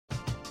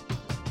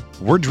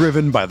We're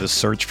driven by the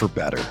search for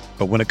better.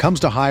 But when it comes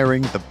to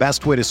hiring, the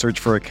best way to search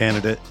for a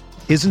candidate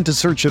isn't to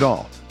search at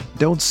all.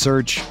 Don't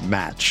search,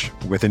 match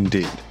with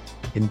Indeed.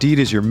 Indeed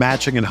is your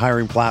matching and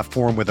hiring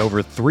platform with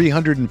over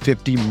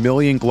 350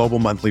 million global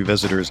monthly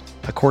visitors,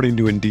 according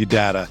to Indeed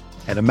data,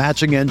 and a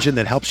matching engine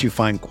that helps you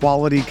find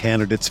quality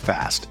candidates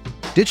fast.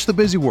 Ditch the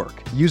busy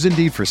work. Use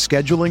Indeed for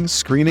scheduling,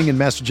 screening, and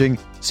messaging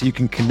so you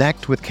can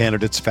connect with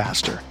candidates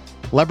faster.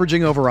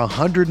 Leveraging over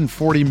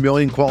 140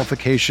 million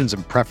qualifications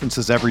and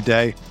preferences every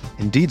day,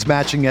 Indeed's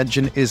matching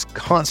engine is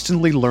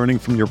constantly learning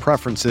from your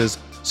preferences,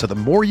 so the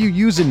more you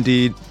use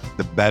Indeed,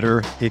 the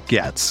better it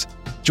gets.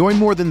 Join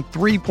more than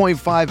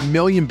 3.5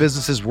 million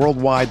businesses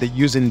worldwide that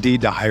use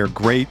Indeed to hire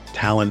great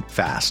talent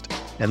fast.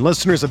 And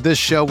listeners of this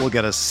show will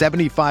get a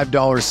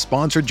 $75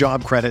 sponsored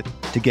job credit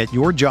to get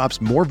your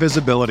jobs more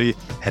visibility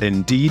at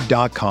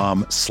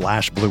Indeed.com/Blue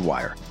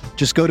Wire.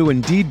 Just go to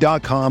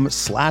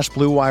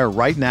Indeed.com/Blue Wire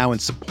right now and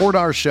support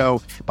our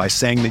show by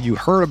saying that you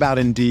heard about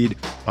Indeed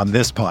on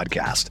this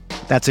podcast.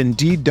 That's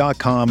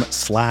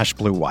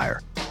Indeed.com/Blue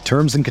Wire.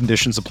 Terms and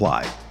conditions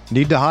apply.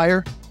 Need to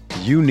hire?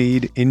 You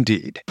need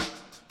Indeed.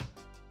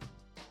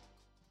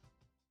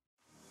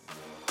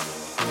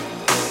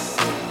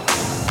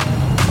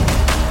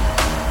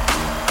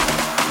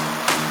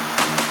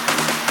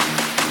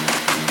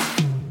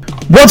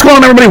 What's going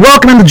on, everybody?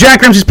 Welcome to the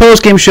Jack Ramsey's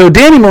postgame show.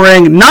 Danny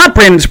Meringue, not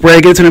Brandon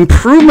Sprague. It's an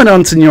improvement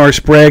on Senor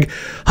Sprague.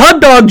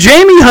 Hot Dog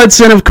Jamie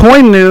Hudson of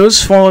Coin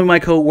News, following my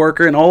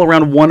co-worker and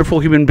all-around wonderful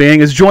human being,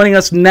 is joining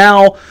us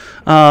now,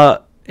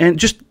 and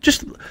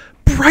just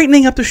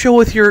brightening up the show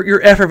with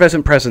your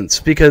effervescent presence.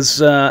 Because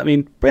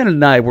Brandon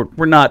and I, we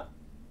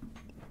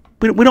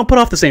don't put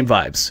off the same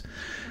vibes.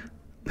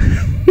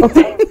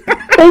 Okay.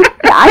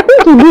 I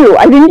think you do.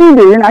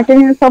 You're not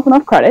giving yourself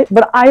enough credit,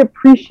 but I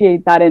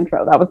appreciate that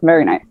intro. That was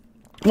very nice.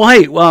 Well,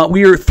 hey,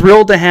 we are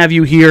thrilled to have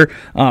you here.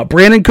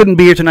 Brandon couldn't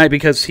be here tonight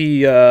because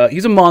he's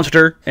a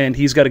monster, and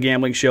he's got a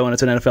gambling show, and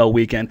it's an NFL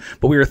weekend.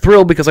 But we are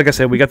thrilled because, like I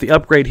said, we got the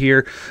upgrade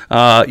here.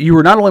 You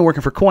were not only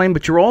working for Coin,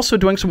 but you're also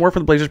doing some work for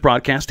the Blazers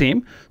broadcast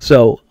team.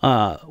 So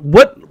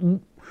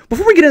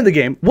before we get into the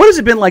game, what has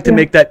it been like to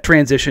make that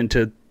transition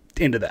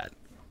into that?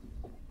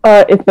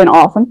 It's been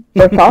awesome,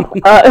 first off.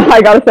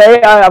 I got to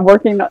say, I'm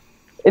working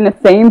in the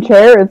same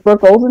chair as Brooke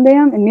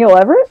Olzendam and Neil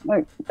Everett.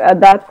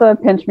 That's a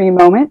pinch me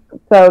moment.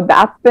 So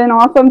that's been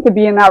awesome to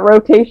be in that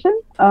rotation.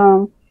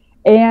 The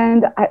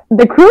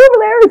crew over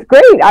there is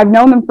great. I've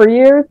known them for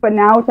years, but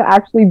now to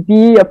actually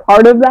be a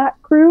part of that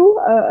crew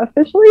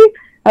officially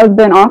has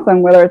been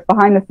awesome, whether it's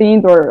behind the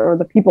scenes or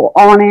the people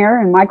on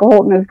air. And Michael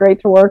Holton is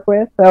great to work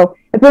with. So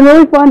it's been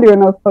really fun doing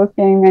those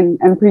post-game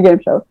and pre-game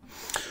shows.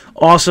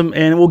 Awesome,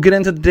 and we'll get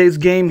into today's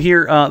game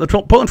here. The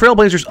Portland Trail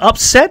Blazers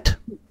upset.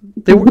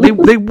 They were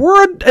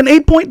an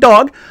 8-point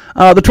dog.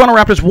 The Toronto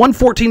Raptors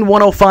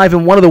 114-105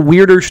 in one of the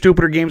weirder,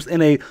 stupider games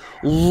in a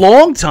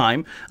long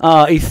time.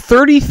 A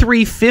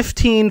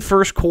 33-15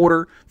 first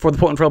quarter for the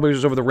Portland Trail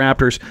Blazers over the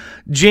Raptors.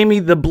 Jamie,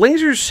 the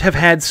Blazers have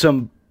had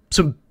some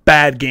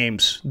bad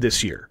games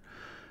this year.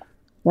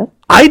 Yep.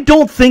 I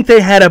don't think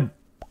they had a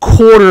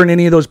quarter in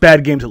any of those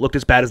bad games that looked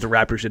as bad as the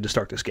Raptors did to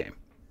start this game.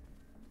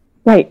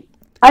 Right.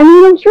 I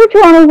mean, I'm sure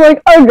Toronto's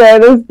like, okay,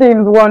 this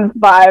team's won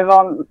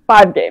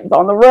 5 games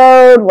on the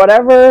road,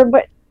 whatever,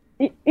 but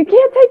you can't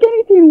take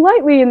any team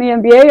lightly in the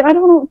NBA. I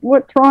don't know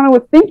what Toronto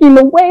was thinking,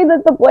 the way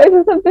that the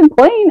Blazers have been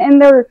playing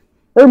and their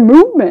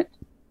movement.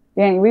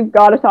 Danny, we've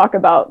got to talk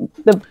about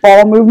the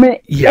ball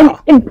movement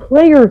and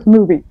players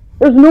moving.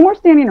 There's no more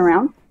standing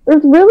around.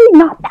 There's really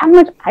not that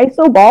much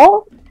ISO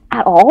ball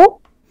at all.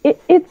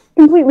 It's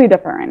completely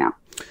different right now.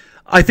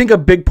 I think a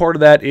big part of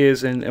that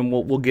is, and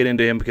we'll get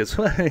into him because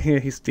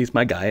he's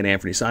my guy, and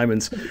Anthony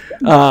Simons.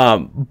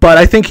 But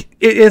I think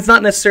it's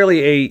not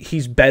necessarily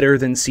he's better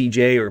than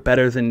CJ or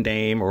better than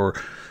Dame or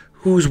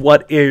who's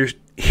what is.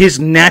 His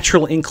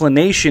natural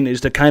inclination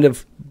is to kind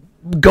of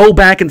go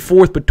back and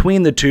forth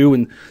between the two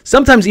and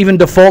sometimes even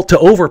default to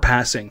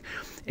overpassing.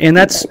 And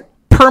that's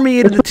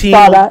permeated the team.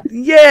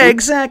 Yeah,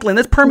 exactly. And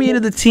that's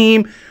permeated the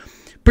team,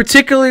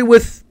 particularly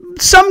with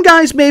some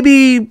guys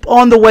maybe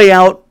on the way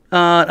out.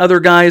 Other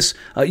guys,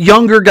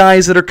 younger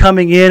guys that are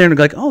coming in and are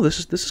like, oh, this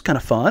is kind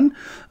of fun.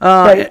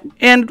 Right.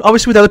 And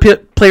obviously with other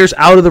players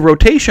out of the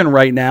rotation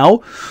right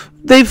now,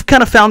 they've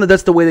kind of found that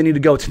that's the way they need to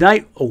go.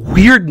 Tonight, a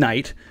weird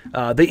night.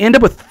 They end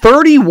up with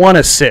 31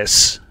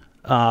 assists.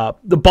 The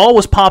ball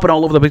was popping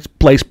all over the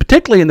place,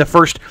 particularly in the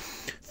first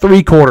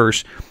 3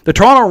 quarters. The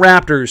Toronto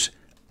Raptors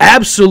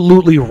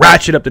absolutely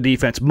ratchet up the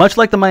defense, much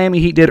like the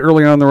Miami Heat did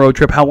earlier on the road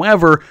trip.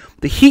 However,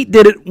 the Heat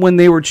did it when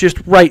they were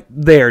just right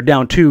there,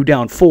 down 2,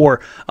 down 4,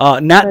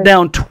 not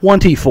down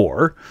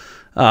 24.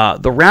 The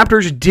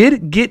Raptors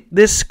did get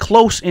this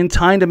close in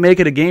time to make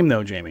it a game,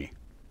 though, Jamie.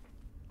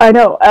 I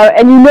know,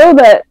 and you know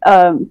that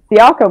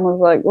Siakam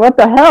was like, what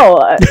the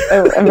hell?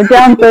 I'm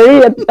down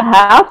 30 at the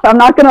half. I'm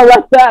not going to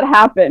let that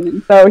happen.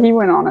 And so he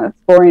went on a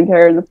scoring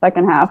tear in the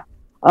second half.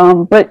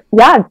 But,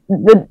 yeah,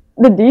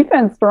 the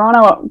defense,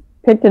 Toronto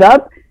picked it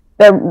up.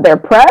 Their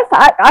press,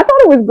 I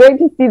thought it was great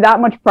to see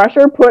that much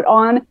pressure put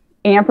on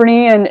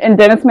Anthony and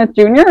Dennis Smith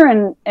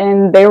Jr.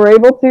 and they were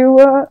able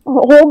to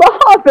hold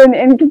off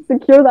and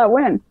secure that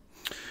win.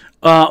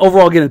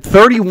 Overall, again,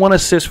 31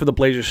 assists for the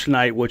Blazers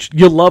tonight, which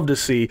you'll love to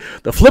see.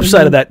 The flip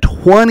side of that,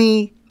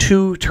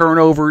 22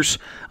 turnovers,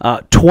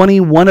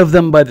 21 of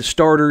them by the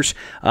starters.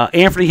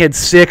 Anthony had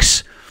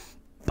 6.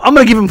 I'm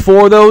going to give him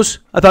 4 of those.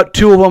 I thought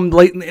 2 of them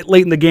late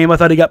in the game. I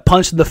thought he got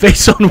punched in the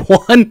face on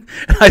one.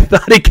 I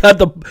thought he got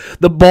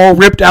the ball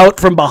ripped out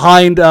from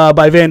behind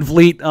by Van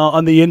Vliet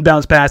on the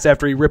inbounds pass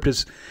after he ripped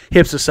his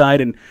hips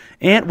aside.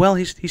 And well,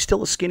 he's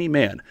still a skinny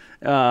man.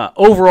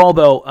 Overall,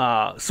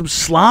 though, some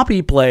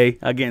sloppy play.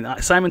 Again,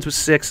 Simons with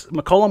 6,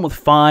 McCollum with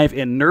 5,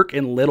 and Nurk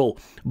and Little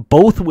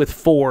both with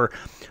 4.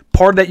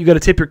 Part of that, you got to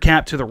tip your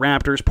cap to the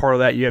Raptors. Part of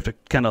that, you have to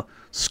kind of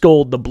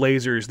scold the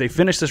Blazers. They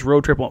finished this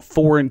road trip on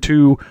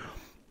 4-2,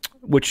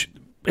 which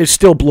is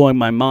still blowing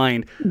my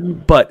mind.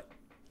 But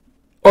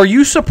are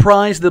you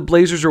surprised the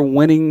Blazers are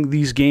winning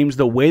these games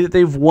the way that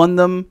they've won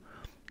them,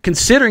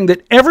 considering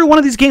that every one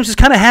of these games has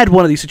kind of had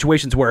one of these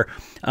situations where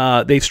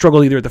they've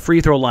struggled either at the free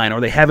throw line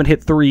or they haven't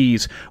hit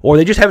threes or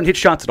they just haven't hit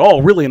shots at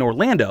all, really, in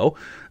Orlando.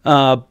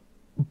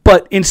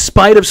 But in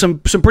spite of some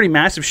pretty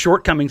massive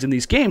shortcomings in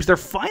these games, they're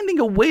finding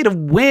a way to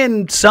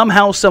win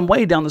somehow, some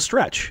way down the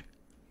stretch.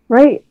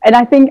 Right. And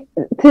I think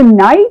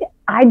tonight,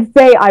 I'd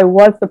say I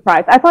was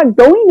surprised. I thought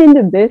going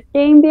into this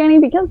game, Danny,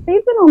 because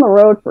they've been on the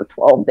road for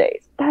 12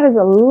 days. That is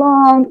a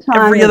long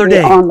time every other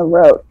day on the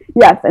road.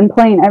 Yes, and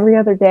playing every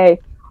other day.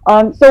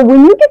 So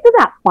when you get to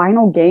that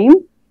final game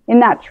in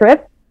that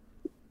trip,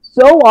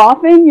 so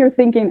often you're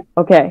thinking,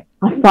 okay,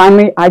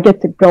 I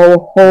get to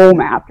go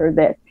home after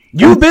this.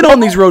 You've been on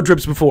these road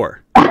trips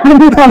before. I've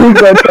been on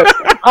these road trips.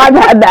 I've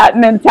had that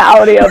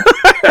mentality of,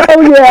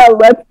 oh yeah,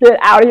 let's get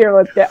out of here,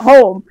 let's get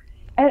home.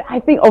 And I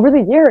think over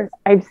the years,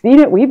 I've seen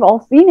it, we've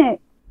all seen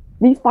it.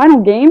 These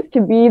final games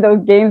can be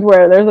those games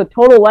where there's a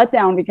total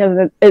letdown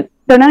because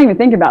they're not even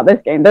thinking about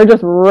this game. They're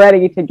just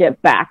ready to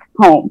get back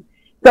home.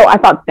 So I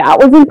thought that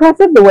was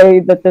impressive, the way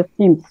that this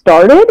team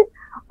started.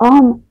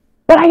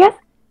 But I guess,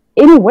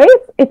 in a way,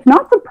 it's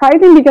not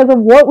surprising because of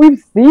what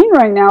we've seen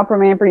right now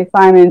from Anthony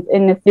Simons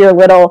and Nasir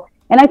Little.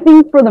 And I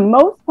think for the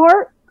most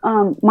part,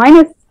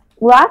 minus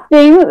last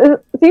game, CJ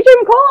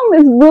McCollum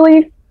has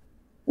really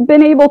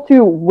been able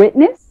to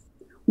witness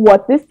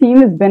what this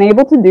team has been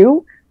able to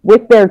do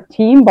with their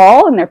team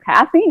ball and their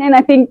passing. And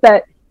I think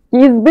that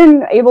he's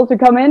been able to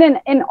come in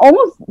and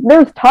almost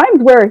there's times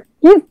where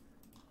he's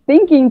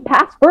thinking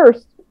pass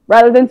first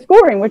rather than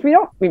scoring, which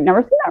we've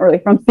never seen that really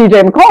from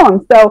CJ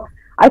McCollum. So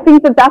I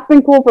think that that's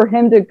been cool for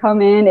him to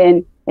come in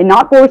and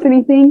not force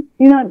anything.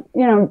 He's not,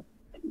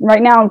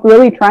 right now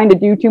really trying to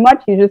do too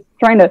much. He's just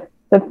trying to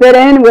fit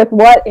in with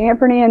what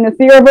Anthony and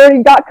Nasir have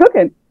already got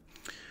cooking.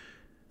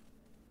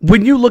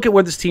 When you look at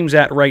where this team's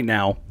at right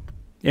now,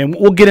 and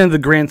we'll get into the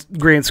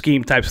grand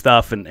scheme type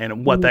stuff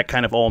and what that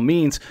kind of all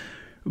means,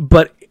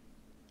 but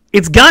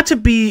it's got to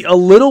be a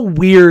little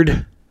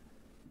weird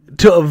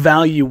to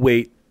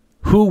evaluate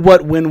who,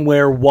 what, when,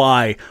 where,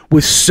 why,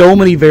 with so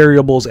many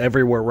variables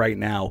everywhere right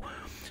now.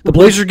 The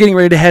Blazers are getting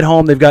ready to head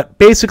home. They've got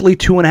basically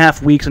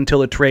 2.5 weeks until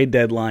the trade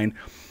deadline.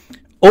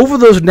 Over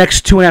those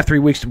next 2.5, 3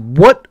 weeks,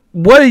 what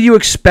are you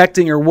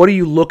expecting or what are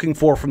you looking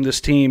for from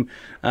this team?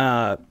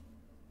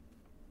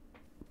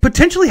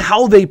 Potentially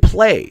how they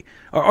play.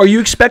 Are you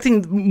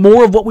expecting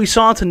more of what we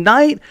saw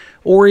tonight,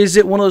 or is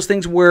it one of those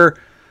things where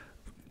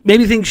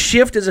maybe things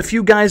shift as a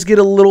few guys get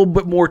a little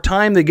bit more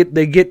time? They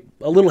get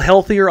a little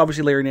healthier.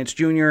 Obviously, Larry Nance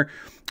Jr.,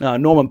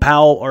 Norman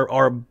Powell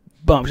are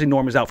obviously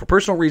Norman's out for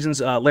personal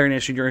reasons. Larry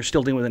Nance Jr. is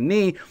still dealing with a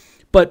knee,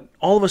 but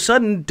all of a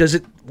sudden,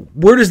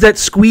 where does that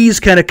squeeze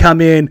kind of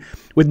come in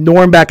with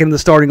Norm back in the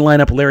starting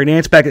lineup, Larry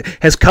Nance back?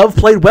 Has Cove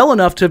played well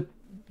enough to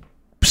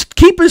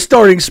keep his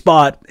starting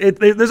spot?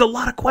 There's a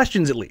lot of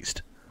questions, at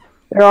least.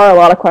 There are a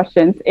lot of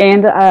questions,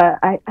 and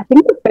I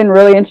think what's been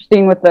really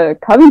interesting with the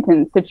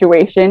Covington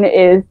situation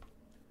is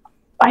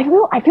I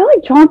feel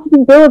like Chauncey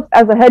Billups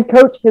as a head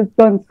coach has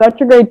done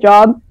such a great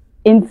job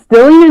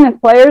instilling in his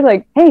players,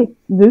 like, hey,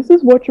 this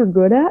is what you're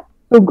good at,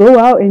 so go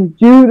out and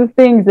do the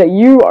things that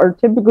you are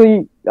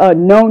typically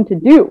known to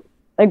do.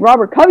 Like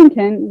Robert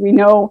Covington, we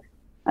know,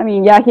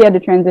 he had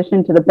to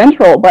transition to the bench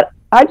role, but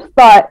I just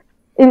thought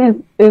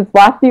in his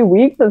last few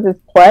weeks of his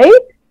play,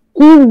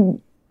 he's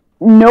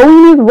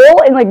knowing his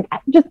role and like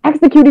just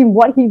executing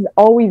what he's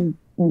always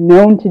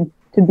known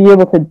to be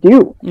able to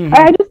do. Mm-hmm.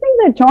 I just think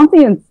that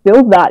Chauncey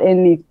instills that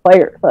in these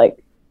players. Like,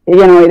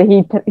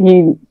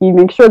 he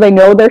makes sure they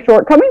know their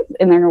shortcomings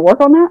and they're going to work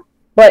on that.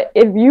 But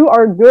if you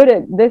are good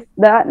at this,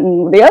 that,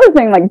 and the other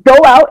thing, like, go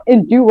out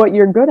and do what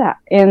you're good at.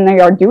 And they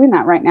are doing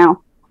that right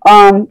now. So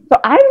I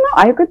don't know.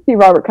 I could see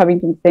Robert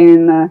Covington staying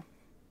in the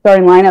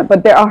starting lineup,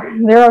 but there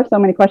are so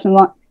many question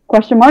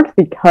marks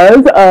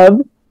because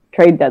of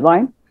trade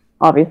deadline,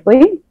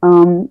 obviously.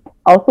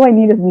 Also, I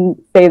need to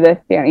say this,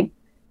 Danny.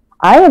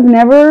 I have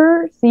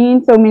never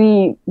seen so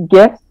many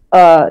GIFs,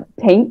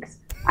 tanks.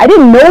 I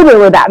didn't know there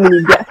were that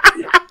many GIFs.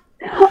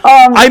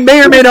 I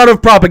may or may not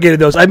have propagated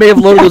those. I may have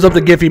loaded those up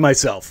to Giphy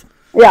myself.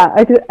 Yeah,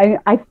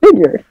 I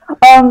figured.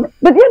 But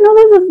yeah,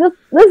 no,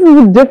 this is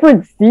a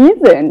different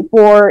season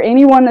for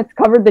anyone that's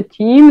covered the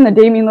team in the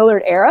Damian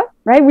Lillard era,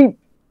 right? We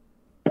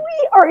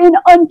are in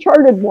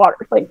uncharted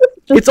waters. Like,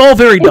 it's all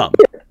very dumb.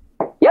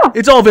 Yeah,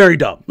 it's all very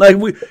dumb. Like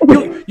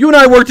you and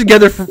I worked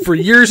together for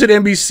years at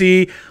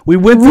NBC. We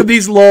went through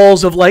these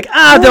lulls of like,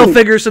 they'll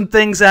figure some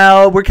things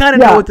out. We kind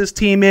of know what this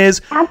team is.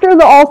 After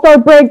the All-Star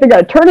break, they're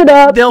gonna turn it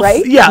up,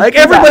 right? Yeah, like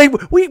everybody,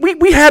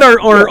 we had our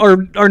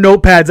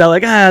notepads out.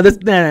 Like, this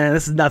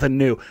is nothing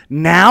new.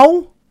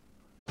 Now,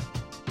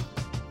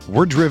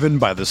 we're driven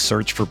by the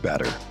search for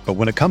better. But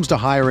when it comes to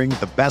hiring,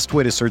 the best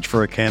way to search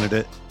for a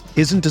candidate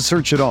isn't to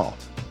search at all.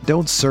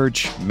 Don't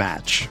search,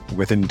 match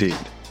with Indeed.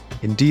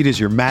 Indeed is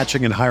your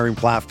matching and hiring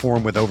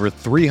platform with over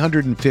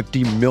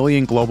 350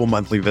 million global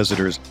monthly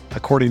visitors,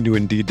 according to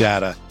Indeed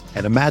data,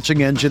 and a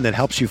matching engine that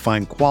helps you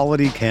find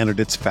quality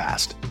candidates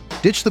fast.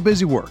 Ditch the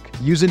busy work.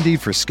 Use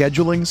Indeed for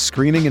scheduling,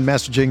 screening, and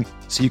messaging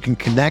so you can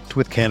connect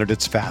with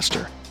candidates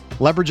faster.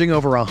 Leveraging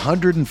over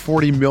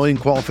 140 million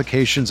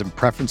qualifications and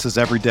preferences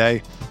every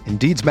day,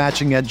 Indeed's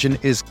matching engine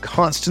is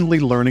constantly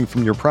learning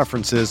from your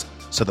preferences,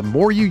 so the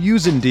more you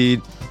use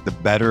Indeed, the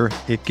better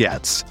it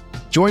gets.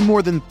 Join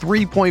more than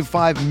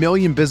 3.5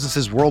 million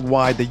businesses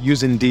worldwide that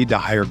use Indeed to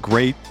hire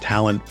great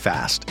talent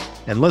fast.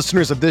 And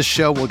listeners of this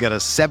show will get a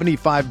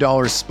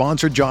 $75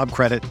 sponsored job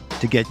credit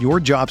to get your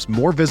jobs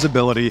more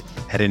visibility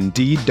at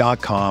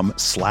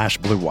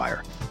Indeed.com/Blue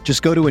Wire.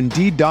 Just go to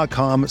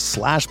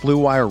Indeed.com/Blue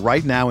Wire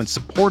right now and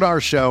support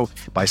our show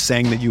by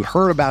saying that you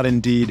heard about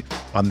Indeed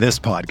on this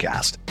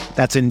podcast.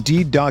 That's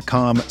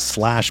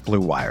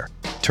Indeed.com/Blue Wire.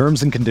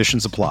 Terms and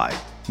conditions apply.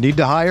 Need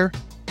to hire?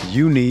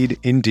 You need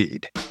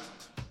Indeed.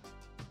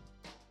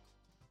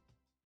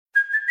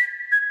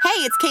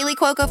 Hey, it's Kaylee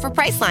Cuoco for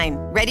Priceline.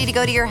 Ready to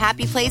go to your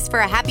happy place for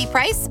a happy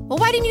price? Well,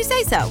 why didn't you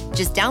say so?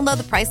 Just download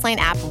the Priceline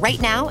app right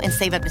now and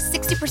save up to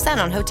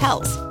 60% on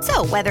hotels.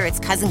 So whether it's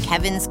Cousin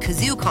Kevin's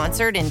Kazoo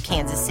Concert in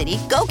Kansas City,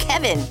 go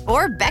Kevin,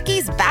 or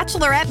Becky's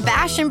Bachelorette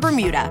Bash in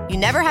Bermuda, you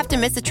never have to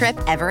miss a trip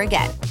ever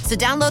again. So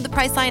download the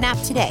Priceline app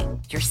today.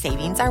 Your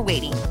savings are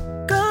waiting.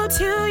 Go to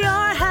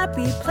your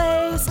happy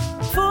place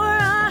for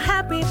a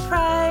happy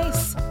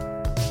price.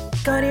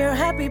 Go to your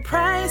happy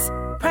price,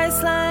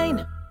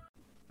 Priceline.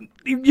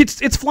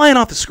 It's flying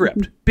off the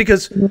script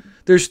because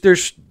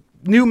there's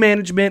new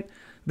management,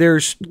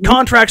 there's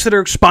contracts that are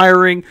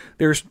expiring,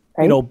 there's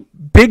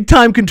big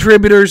time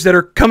contributors that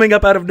are coming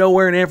up out of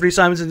nowhere, and Anthony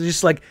Simons is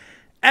just like,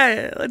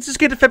 let's just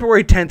get to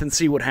February 10th and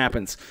see what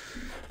happens.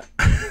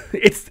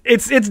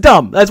 It's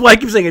dumb. That's why I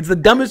keep saying it's the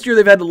dumbest year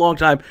they've had in a long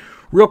time.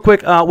 Real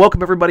quick,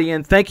 welcome everybody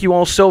in. Thank you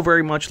all so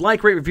very much.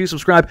 Like, rate, review,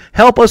 subscribe.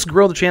 Help us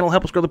grow the channel.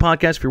 Help us grow the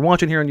podcast. If you're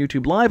watching here on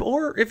YouTube Live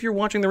or if you're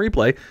watching the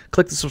replay,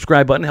 click the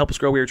subscribe button. Help us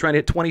grow. We are trying to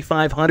hit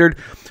 2,500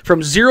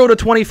 from 0 to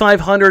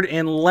 2,500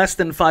 in less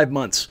than 5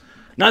 months.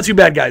 Not too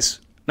bad, guys.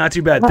 Not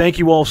too bad. Thank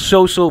you all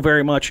so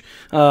very much.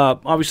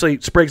 Obviously,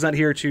 Sprague's not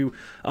here to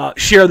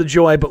share the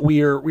joy, but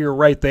we are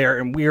right there,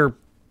 and we're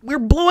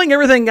blowing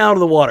everything out of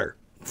the water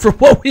for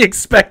what we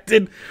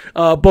expected,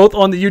 both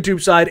on the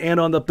YouTube side and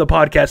on the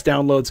podcast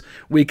downloads.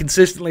 We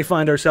consistently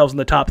find ourselves in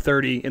the top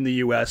 30 in the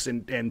U.S.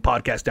 and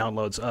podcast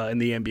downloads in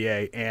the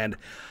NBA. And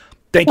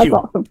thank you.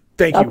 Awesome.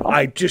 Thank you.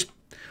 Awesome.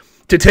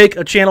 To take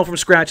a channel from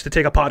scratch, to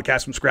take a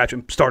podcast from scratch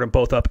and start them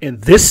both up in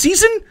this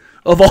season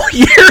of all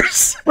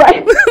years.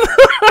 Right.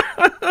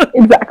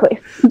 Exactly.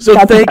 So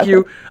thank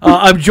you.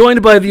 I'm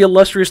joined by the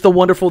illustrious, the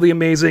wonderful, the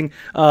amazing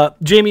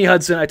Jamie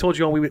Hudson. I told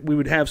you all we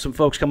would have some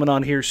folks coming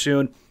on here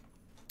soon.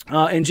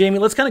 And Jamie,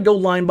 let's kind of go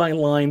line by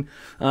line,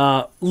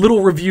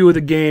 little review of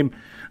the game.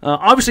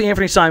 Obviously,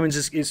 Anthony Simons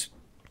is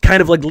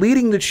kind of like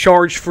leading the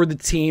charge for the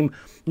team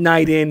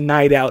night in,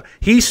 night out.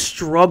 He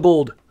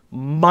struggled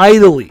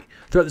mightily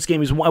throughout this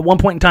game. He at one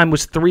point in time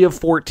was 3 of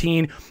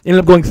 14, ended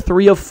up going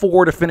 3 of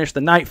 4 to finish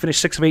the night,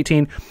 finished 6 of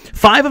 18,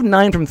 5 of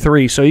 9 from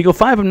 3. So you go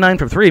 5 of 9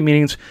 from 3,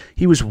 meaning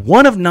he was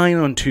 1 of 9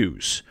 on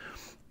 2s.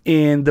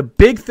 And the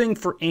big thing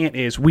for Ant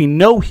is we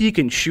know he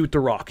can shoot the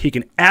rock. He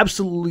can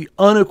absolutely,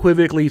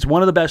 unequivocally, he's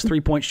one of the best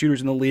three-point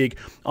shooters in the league.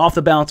 Off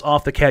the bounce,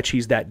 off the catch,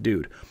 he's that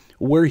dude.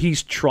 Where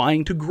he's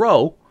trying to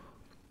grow,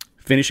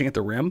 finishing at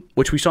the rim,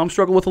 which we saw him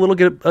struggle with a little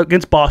bit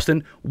against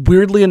Boston.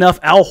 Weirdly enough,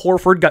 Al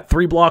Horford got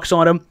 3 blocks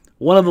on him.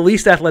 One of the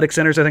least athletic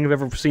centers I think I've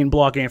ever seen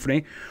block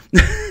Anthony.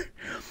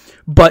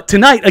 But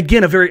tonight,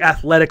 again, a very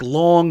athletic,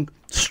 long,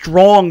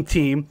 strong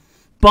team.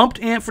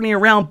 Bumped Anthony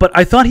around, but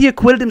I thought he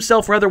acquitted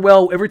himself rather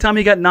well. Every time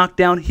he got knocked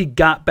down, he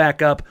got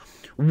back up.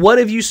 What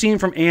have you seen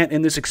from Ant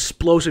in this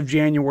explosive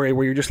January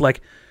where you're just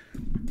like,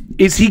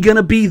 is he going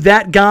to be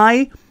that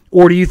guy,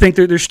 or do you think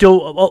there's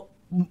still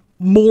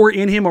more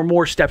in him or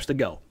more steps to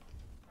go?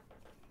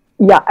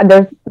 Yeah,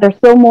 there's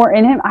still more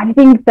in him. I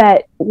think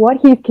that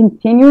what he's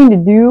continuing to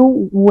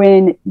do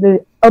when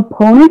the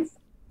opponent's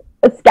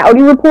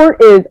scouting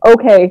report is,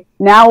 okay,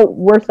 now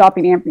we're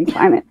stopping Anthony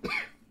Simons.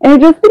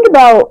 And just think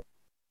about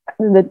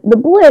the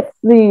blitz,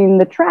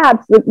 the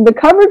traps, the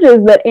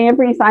coverages that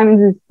Anthony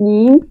Simons is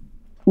seeing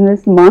in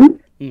this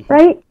month,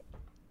 right?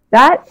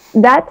 that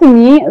to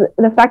me,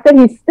 the fact that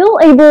he's still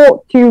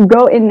able to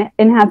go in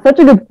and have such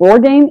a good floor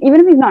game,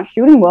 even if he's not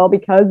shooting well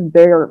because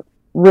they're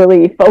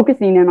really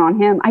focusing in on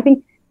him, I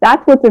think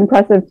that's what's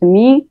impressive to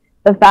me.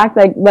 The fact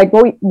that, like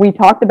what we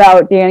talked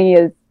about, Danny,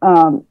 is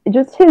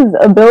just his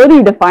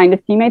ability to find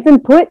his teammates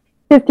and put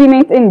his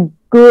teammates in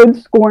good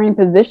scoring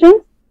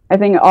positions. I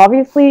think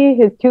obviously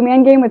his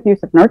two-man game with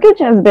Jusuf Nurkic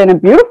has been a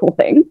beautiful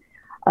thing.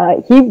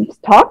 He's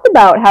talked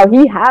about how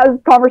he has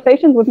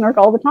conversations with Nurk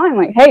all the time,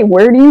 like, hey,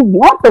 where do you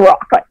want the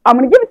rock? Like, I'm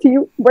going to give it to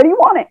you. Where do you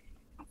want it?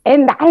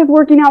 And that is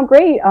working out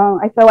great.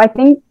 So I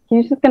think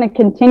he's just going to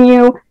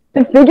continue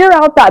to figure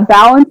out that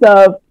balance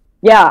of,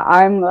 yeah,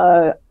 I'm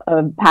a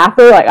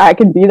passer. Like, I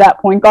can be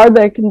that point guard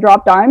that can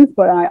drop dimes,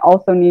 but I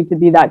also need to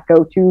be that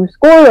go-to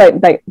scorer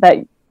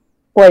that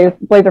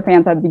Blazer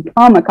fans have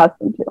become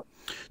accustomed to.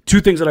 Two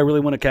things that I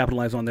really want to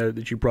capitalize on there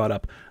that you brought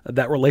up.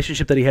 That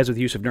relationship that he has with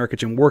Jusuf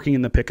Nurkic and working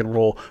in the pick and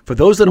roll. For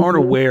those that aren't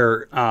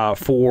aware,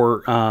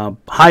 for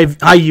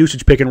high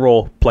usage pick and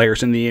roll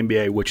players in the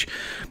NBA, which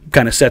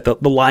kind of set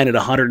the line at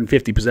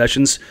 150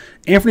 possessions,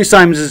 Anthony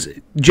Simons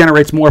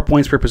generates more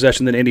points per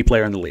possession than any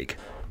player in the league.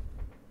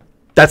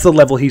 That's the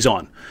level he's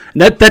on.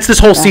 And that's this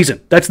whole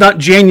season. That's not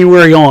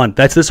January on.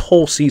 That's this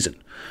whole season.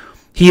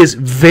 He is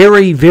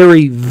very,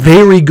 very,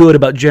 very good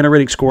about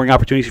generating scoring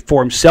opportunities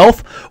for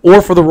himself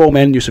or for the role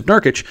man, Jusuf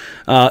Nurkic,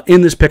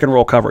 in this pick and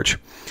roll coverage.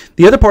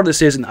 The other part of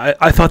this is, and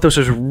I thought this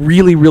was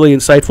really, really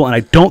insightful, and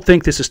I don't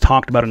think this is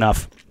talked about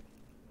enough.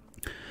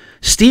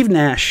 Steve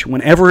Nash,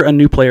 whenever a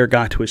new player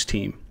got to his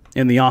team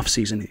in the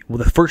offseason, well,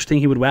 the first thing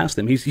he would ask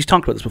them, he's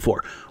talked about this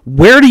before,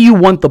 where do you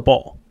want the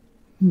ball?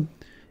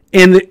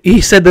 And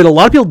he said that a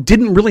lot of people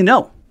didn't really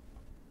know.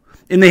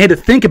 And they had to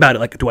think about it,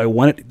 like, do I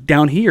want it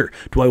down here?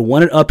 Do I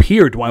want it up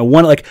here? Do I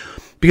want it, like,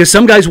 because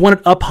some guys want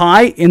it up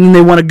high and then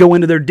they want to go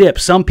into their dip.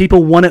 Some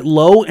people want it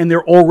low and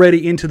they're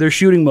already into their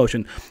shooting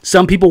motion.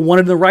 Some people want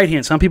it in the right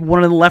hand. Some people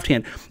want it in the left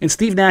hand. And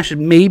Steve Nash is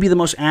maybe the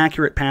most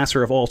accurate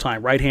passer of all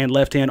time. Right hand,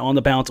 left hand, on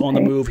the bounce, on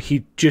the move.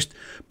 He just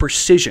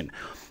precision.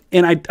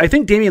 And I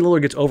think Damian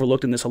Lillard gets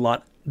overlooked in this a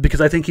lot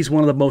because I think he's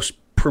one of the most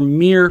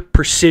premier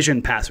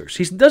precision passers.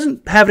 He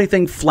doesn't have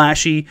anything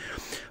flashy,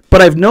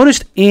 but I've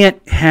noticed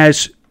Ant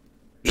has...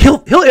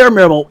 He'll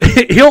airmail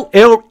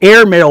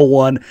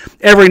one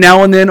every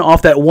now and then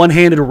off that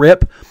one-handed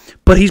rip,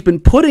 but he's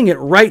been putting it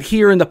right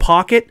here in the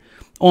pocket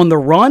on the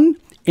run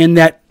and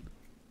that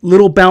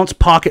little bounce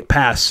pocket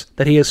pass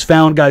that he has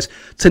found, guys.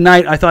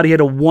 Tonight, I thought he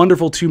had a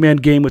wonderful two-man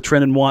game with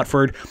Trendon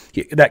Watford.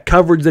 That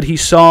coverage that he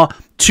saw,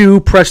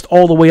 two pressed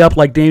all the way up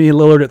like Damian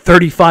Lillard at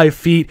 35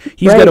 feet.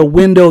 He's got a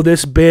window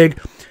this big.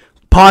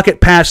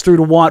 Pocket pass through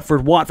to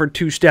Watford. Watford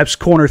 2 steps,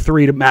 corner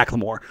 3 to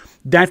McLemore.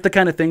 That's the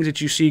kind of things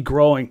that you see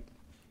growing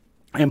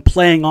and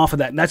playing off of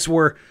that. And that's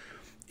where,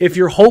 if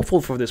you're hopeful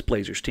for this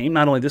Blazers team,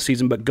 not only this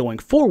season, but going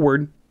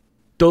forward,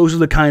 those are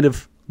the kind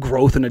of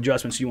growth and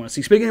adjustments you want to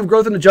see. Speaking of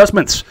growth and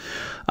adjustments,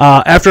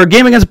 after a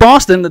game against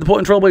Boston that the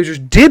Portland Trail Blazers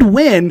did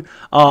win,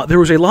 there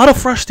was a lot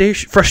of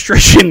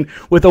frustration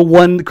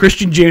with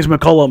Christian James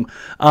McCollum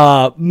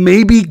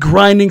maybe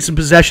grinding some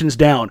possessions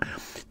down.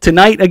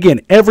 Tonight,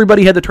 again,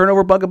 everybody had the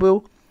turnover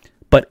bugaboo,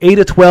 but 8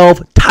 of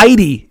 12,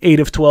 tidy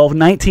 8 of 12,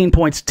 19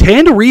 points,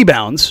 10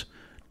 rebounds.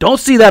 Don't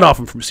see that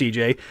often from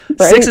CJ.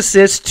 Right. 6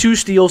 assists, 2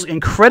 steals,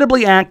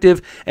 incredibly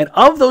active. And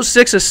of those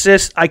 6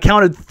 assists, I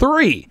counted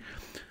 3.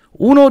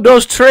 Uno,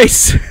 dos,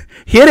 tres.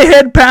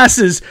 Hit-ahead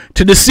passes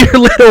to Nasir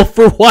Little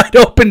for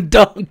wide-open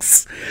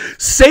dunks.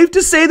 Safe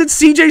to say that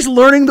CJ's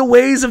learning the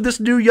ways of this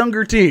new,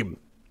 younger team.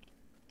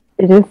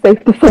 It is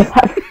safe to say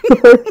that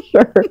for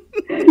sure.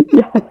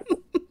 Yes.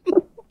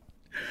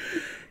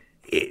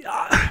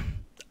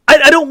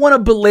 I don't want to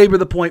belabor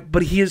the point,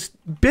 but he has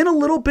been a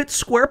little bit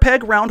square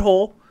peg, round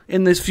hole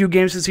in this few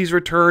games since he's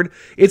returned.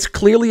 It's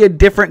clearly a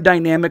different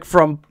dynamic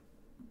from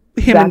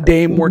him and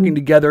Dame working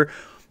together.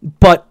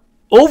 But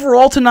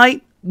overall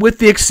tonight, with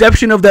the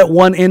exception of that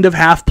one end of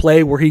half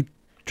play where he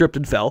tripped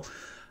and fell,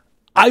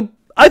 I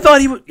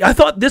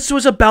thought this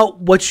was about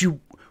what you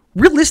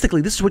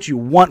realistically, this is what you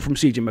want from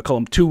CJ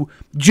McCollum, to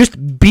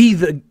just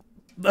be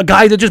a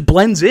guy that just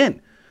blends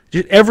in.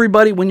 Just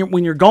everybody, when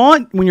you're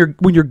going,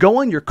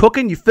 you're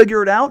cooking, you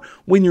figure it out.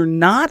 When you're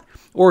not,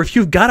 or if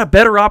you've got a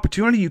better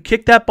opportunity, you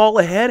kick that ball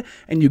ahead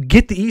and you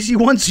get the easy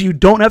one so you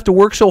don't have to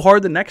work so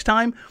hard the next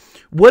time.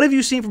 What have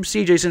you seen from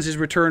CJ since his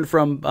return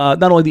from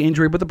not only the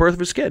injury, but the birth of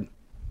his kid?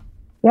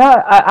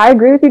 Yeah, I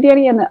agree with you,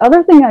 Danny. And the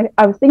other thing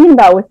I was thinking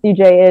about with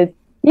CJ is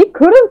he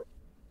could have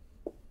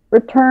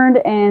returned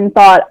and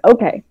thought,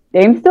 okay,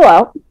 Dame's still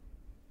out.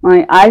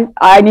 Like,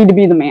 I need to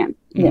be the man.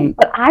 Mm-hmm.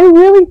 But I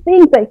really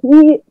think that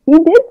he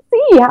did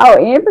see how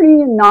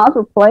Anthony and Nas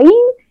were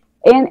playing,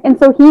 and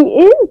so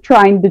he is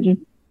trying to just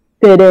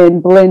fit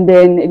in, blend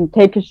in, and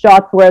take his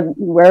shots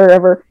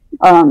wherever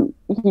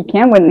he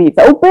can when he's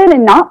open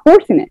and not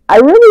forcing it. I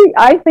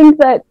think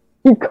that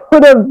he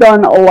could have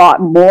done a lot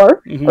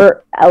more, mm-hmm.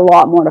 or a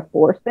lot more to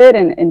force it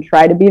and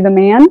try to be the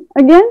man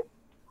again.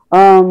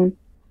 I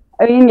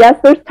mean, yes,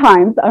 there's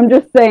times. I'm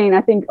just saying,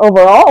 I think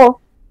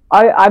overall,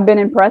 I've been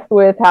impressed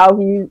with how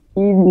he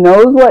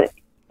knows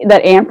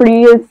that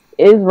Anthony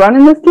is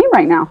running this team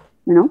right now.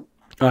 You know.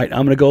 All right,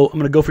 I'm gonna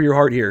go for your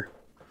heart here.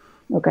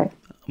 Okay.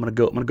 I'm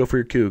gonna go for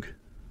your Coug.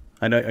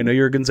 I know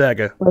you're a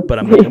Gonzaga, but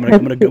I'm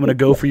gonna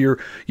go for your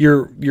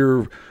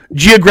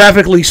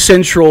geographically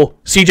central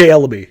CJ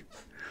Elleby.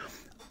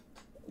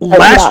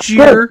 Last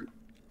year,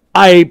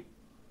 I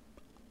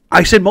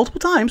said multiple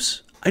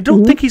times, I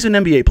don't think he's an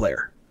NBA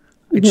player.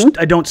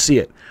 I don't see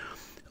it.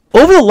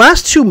 Over the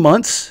last 2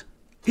 months,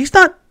 he's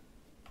not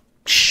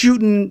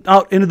shooting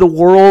out into the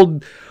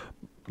world,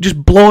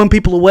 just blowing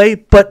people away,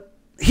 but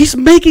he's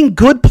making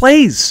good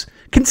plays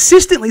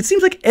consistently. It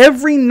seems like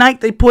every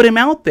night they put him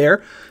out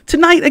there.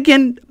 Tonight,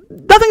 again,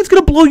 nothing's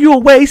going to blow you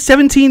away.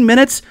 17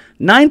 minutes,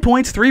 9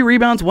 points, 3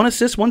 rebounds, 1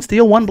 assist, 1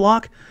 steal, 1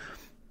 block.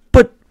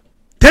 But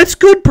that's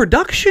good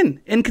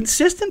production and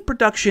consistent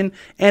production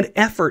and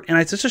effort. And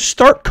it's just a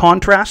stark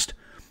contrast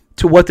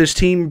to what this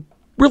team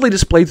really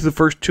displayed through the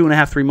first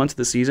 2.5, 3 months of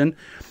the season.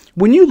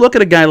 When you look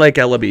at a guy like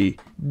Elleby,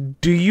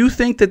 do you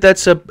think that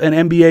that's an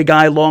NBA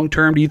guy long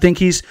term? Do you think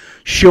he's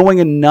showing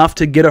enough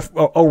to get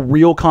a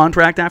real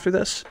contract after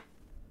this?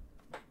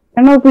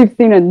 I don't know if we've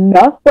seen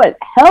enough, but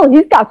hell,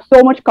 he's got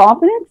so much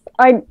confidence.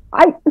 I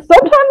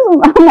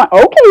sometimes I'm like,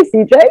 okay,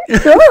 CJ,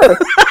 sure.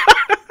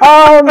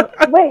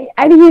 Wait,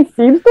 and he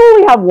seems to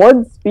only have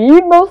one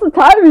speed most of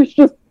the time. He's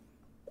just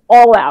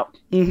all out.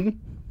 Mm-hmm.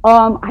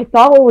 I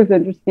thought what was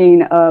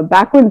interesting,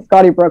 back when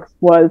Scotty Brooks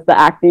was the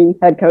acting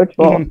head coach,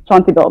 well,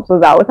 Chauncey Billups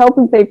was out with health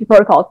and safety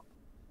protocols.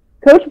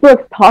 Coach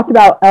Brooks talked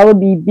about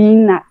Elleby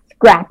being that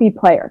scrappy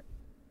player.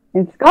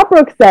 And Scott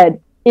Brooks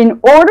said, in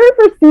order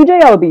for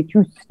CJ Elleby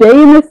to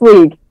stay in this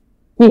league,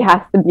 he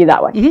has to be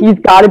that way. Mm-hmm. He's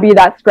got to be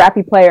that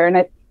scrappy player. And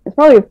it's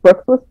probably if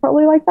Brooks was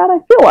probably like that, I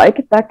feel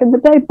like, back in the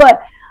day.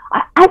 But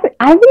I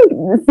think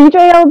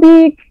CJ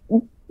Elleby,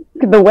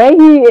 the way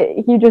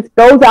he just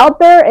goes out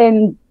there,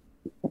 and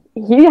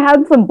he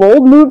had some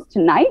bold moves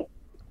tonight.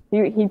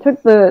 He took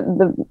he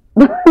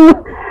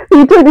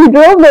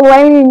drove the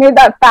lane. He made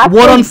that fast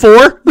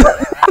 1-on-4.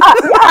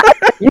 Yeah,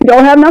 you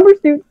don't have number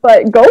suits,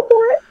 but go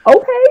for it.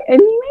 Okay,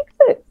 and he makes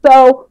it.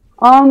 So,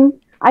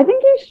 I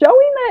think he's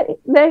showing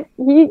that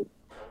he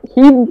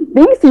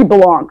thinks he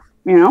belongs.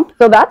 You know,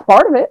 so that's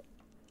part of it.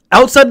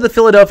 Outside of the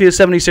Philadelphia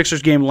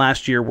 76ers game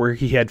last year where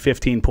he had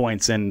 15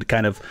 points and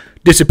kind of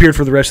disappeared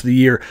for the rest of the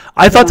year,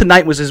 I thought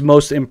tonight was his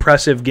most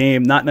impressive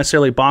game, not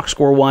necessarily box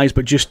score-wise,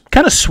 but just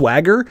kind of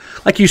swagger.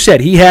 Like you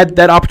said, he had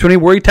that opportunity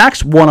where he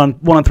attacks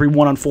 1-on-3,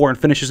 1-on-4, and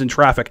finishes in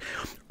traffic.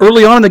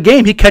 Early on in the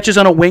game, he catches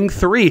on a wing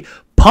 3,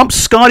 pumps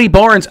Scotty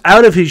Barnes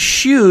out of his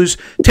shoes,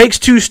 takes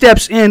 2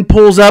 steps in,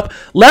 pulls up,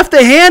 left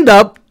a hand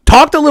up,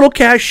 talked a little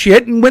cash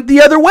shit, and went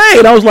the other way.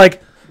 And I was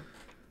like,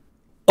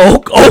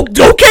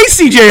 okay,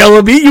 CJ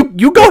Elleby,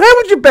 you go ahead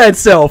with your bad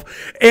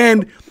self.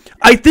 And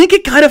I think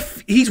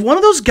he's one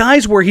of those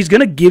guys where he's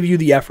going to give you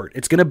the effort.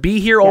 It's going to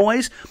be here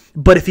always,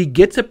 but if he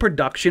gets a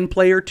production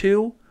play or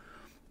two,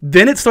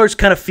 then it starts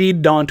kind of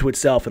feeding onto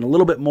itself and a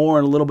little bit more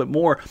and a little bit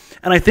more.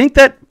 And I think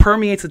that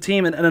permeates the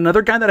team. And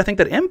another guy that I think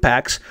that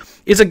impacts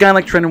is a guy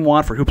like Trendon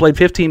Watford, who played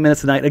 15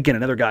 minutes tonight. Again,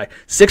 another guy,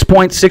 6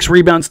 points, 6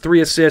 rebounds,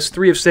 3 assists,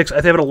 3 of 6.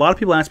 I think what a lot of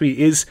people ask me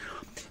is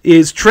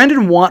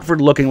Trendon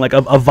Watford looking like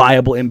a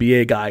viable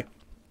NBA guy?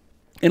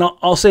 And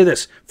I'll say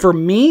this. For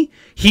me,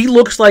 he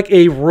looks like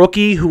a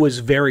rookie who is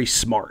very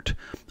smart.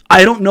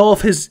 I don't know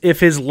if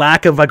his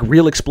lack of like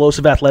real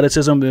explosive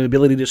athleticism and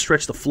ability to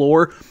stretch the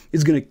floor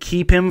is going to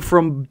keep him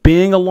from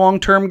being a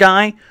long-term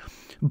guy,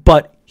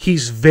 but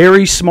he's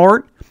very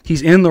smart.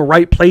 He's in the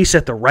right place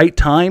at the right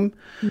time.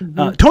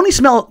 Mm-hmm. Tony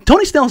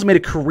Snell has made a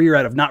career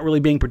out of not really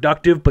being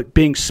productive, but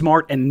being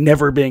smart and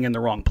never being in the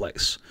wrong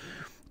place.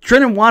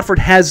 Trendon Watford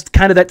has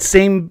kind of that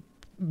same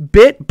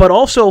bit, but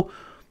also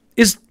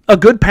is a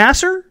good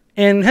passer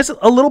and has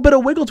a little bit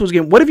of wiggle to his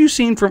game. What have you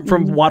seen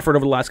from Watford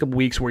over the last couple of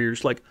weeks where you're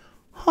just like,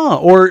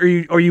 or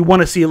you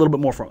want to see a little bit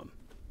more from him?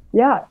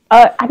 Yeah,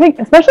 I think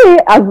especially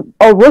as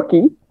a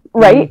rookie,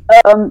 right?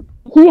 Mm-hmm.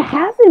 He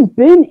hasn't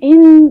been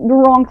in the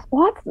wrong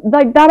spots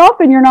like that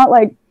often. You're not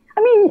like,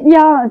 I mean,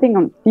 yeah, I think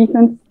on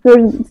defense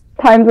there's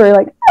times where you're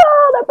like,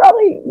 that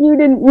probably you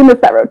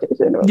missed that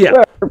rotation. Yeah,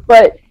 whatever.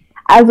 But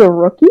as a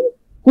rookie,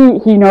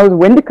 he knows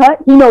when to cut.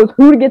 He knows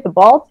who to get the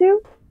ball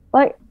to.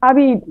 Like, I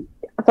mean,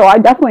 so I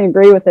definitely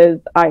agree with his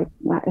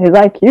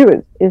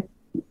IQ is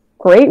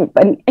great,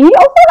 and he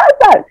also has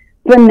that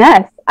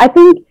finesse. I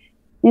think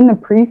in the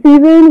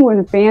preseason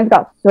when fans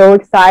got so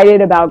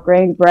excited about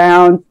Greg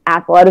Brown's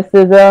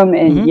athleticism,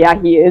 and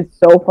he is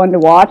so fun to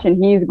watch,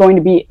 and he's going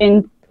to be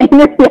in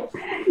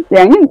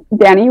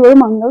Danny, you were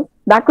among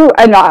that group,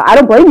 and I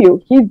don't blame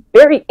you. He's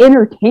very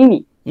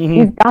entertaining. Mm-hmm.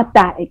 He's got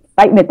that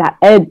excitement, that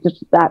edge,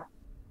 just that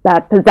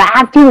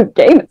pizzazz to his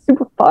game. It's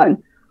super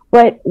fun.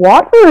 But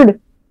Watford,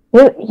 he's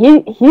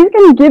going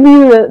to give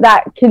you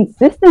that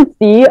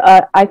consistency.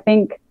 I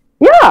think,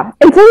 yeah,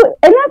 and that's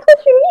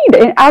what you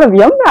need out of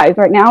young guys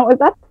right now.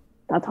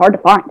 That's hard to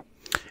find.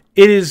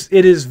 It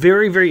is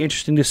very, very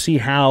interesting to see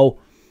how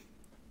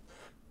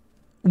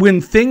when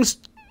things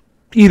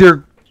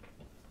either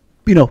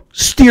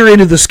steer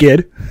into the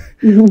skid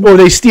or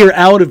they steer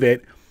out of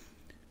it,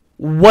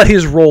 what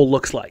his role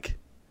looks like.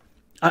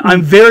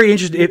 I'm very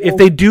interested if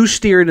they do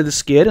steer into the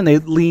skid and they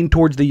lean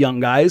towards the young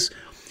guys.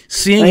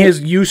 Seeing his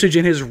usage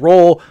and his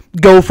role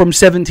go from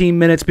 17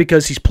 minutes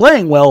because he's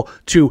playing well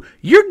to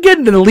you're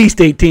getting at least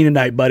 18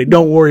 tonight, buddy.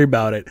 Don't worry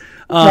about it.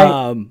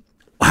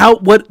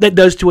 What that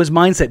does to his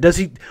mindset?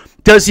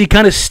 Does he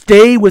kind of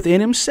stay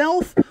within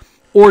himself,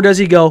 or does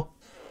he go,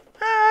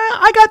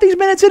 I got these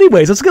minutes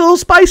anyways. Let's get a little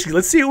spicy.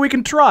 Let's see what we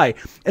can try.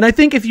 And I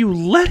think if you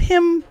let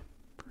him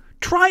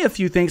try a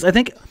few things, I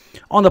think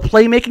on the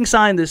playmaking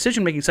side and the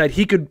decision-making side,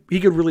 he could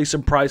really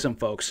surprise some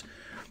folks.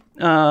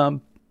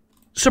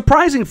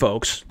 Surprising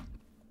folks,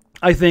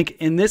 I think,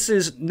 and this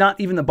is not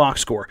even the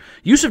box score.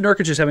 Jusuf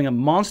Nurkic is having a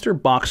monster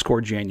box score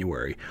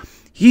January.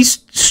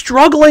 He's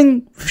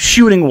struggling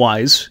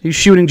shooting-wise. He's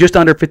shooting just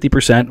under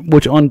 50%,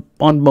 which on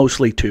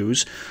mostly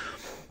twos.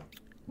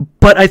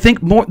 But I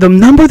think the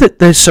number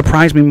that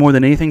surprised me more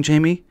than anything,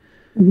 Jamie,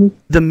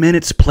 the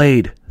minutes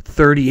played,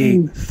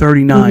 38,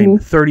 39,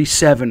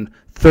 37,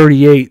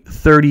 38,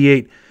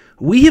 38.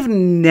 We have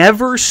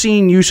never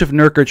seen Jusuf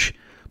Nurkic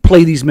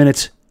play these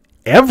minutes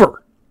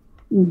ever.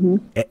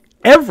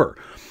 Ever.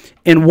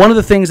 And one of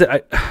the things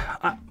that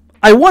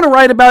I want to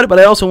write about it, but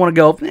I also want to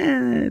go,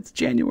 it's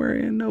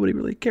January and nobody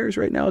really cares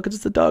right now because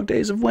it's the dog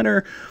days of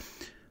winter.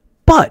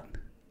 But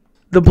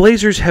the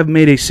Blazers have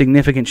made a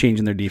significant change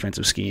in their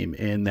defensive scheme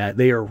in that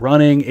they are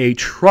running a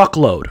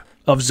truckload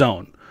of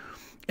zone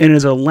and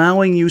is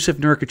allowing Jusuf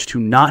Nurkic to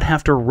not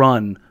have to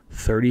run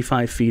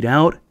 35 feet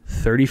out,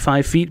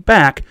 35 feet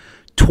back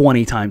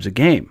 20 times a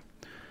game.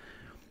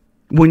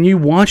 When you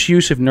watch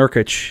Jusuf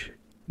Nurkic,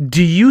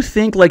 do you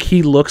think like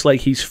he looks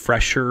like he's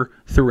fresher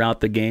throughout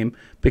the game?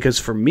 Because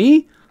for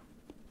me,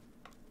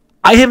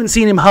 I haven't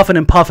seen him huffing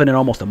and puffing in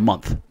almost a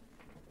month.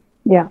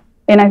 Yeah,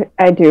 and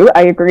I do.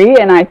 I agree,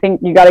 and I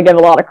think you got to give a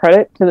lot of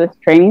credit to this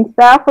training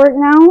staff right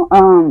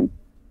now.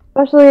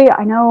 Especially,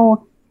 I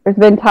know there's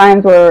been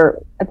times where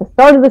at the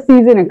start of the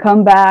season and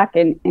come back,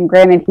 and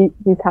granted,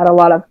 he's had a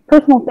lot of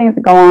personal things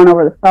that go on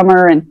over the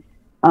summer, and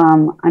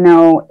I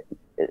know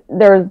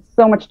there's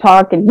so much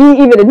talk, and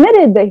he even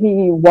admitted that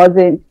he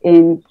wasn't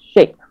in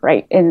shape,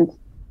 right? And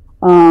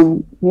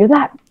you're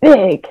that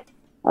big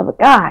of a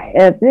guy,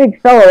 a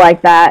big fellow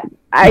like that.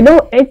 I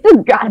know it's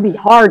just got to be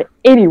hard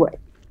anyway,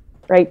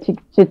 right?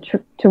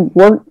 To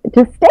work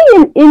to stay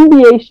in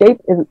NBA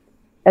shape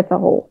that's a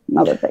whole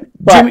another thing.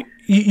 But Jimmy,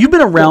 you've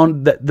been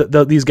around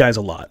these guys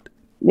a lot.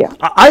 Yeah,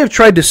 I have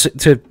tried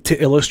to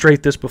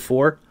illustrate this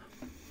before.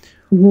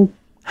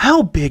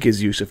 How big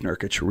is Jusuf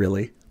Nurkic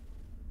really?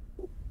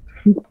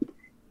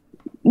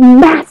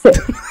 Massive.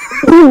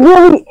 He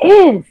really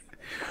is.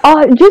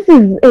 Just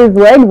his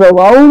legs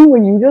alone,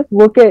 when you just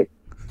look at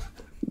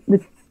the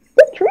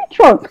tree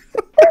trunks.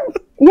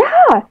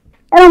 Yeah.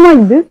 And I'm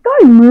like, this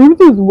guy moves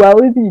as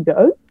well as he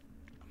does?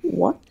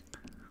 What?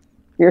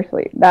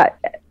 Seriously,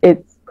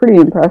 it's pretty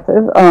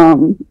impressive.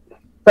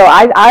 So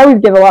I always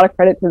give a lot of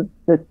credit to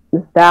the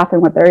staff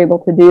and what they're able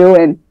to do.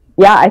 And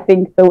yeah, I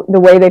think the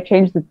way they've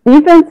changed the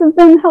defense has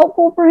been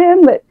helpful for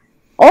him, but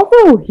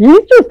also, he's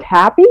just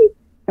happy,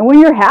 and when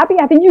you're happy,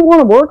 I think you want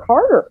to work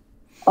harder.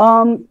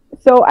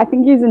 So I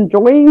think he's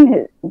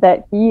enjoying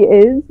that he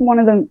is one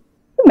of the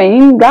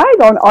main guys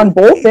on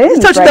both ends.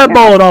 He's touching that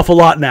ball an awful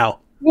lot now.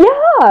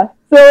 Yeah.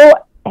 So,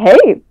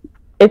 hey,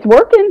 it's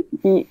working.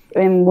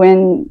 And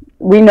when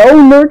we know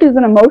Nurk is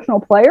an emotional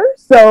player,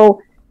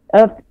 so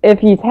if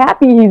he's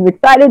happy, he's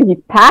excited,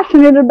 he's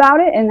passionate about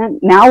it, and then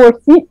now we're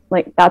seeing,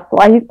 that's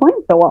why he's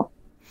playing so well.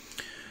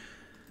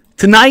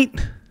 Tonight,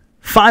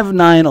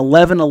 5-9,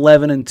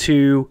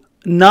 11-11-2.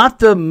 Not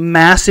the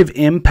massive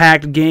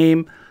impact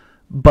game,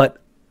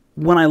 but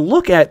when I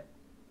look at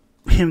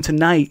him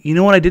tonight, you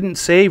know what I didn't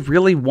say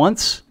really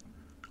once?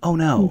 Oh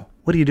no,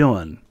 what are you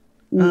doing?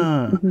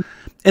 And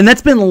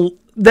that's been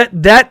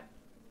that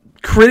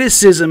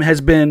criticism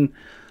has been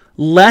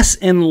less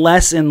and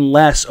less and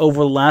less over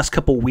the last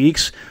couple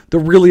weeks. The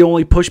really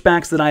only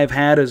pushbacks that I have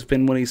had has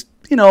been when he's,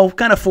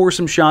 kind of forced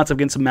some shots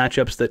against some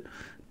matchups that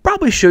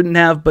probably shouldn't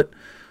have, but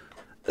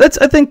that's,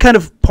 I think, kind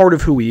of part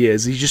of who he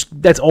is.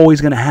 That's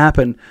always going to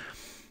happen.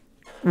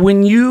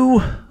 When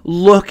you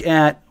look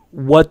at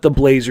what the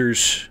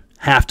Blazers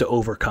have to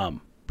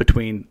overcome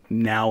between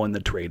now and the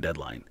trade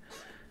deadline,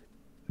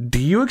 do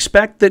you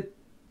expect that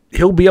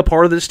he'll be a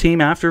part of this team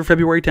after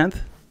February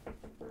 10th?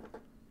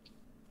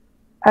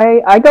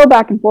 I go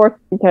back and forth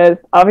because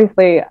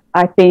obviously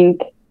I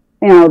think,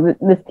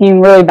 this team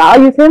really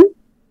values him.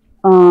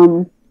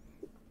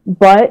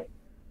 But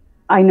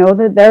I know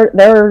that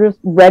they're just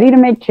ready to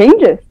make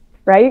changes,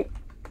 right?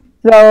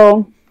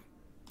 So,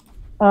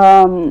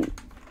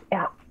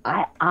 yeah,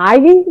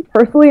 I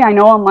personally, I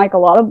know I'm like a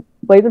lot of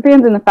Blazer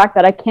fans in the fact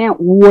that I can't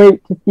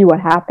wait to see what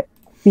happens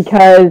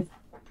because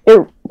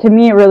to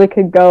me, it really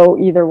could go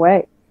either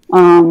way.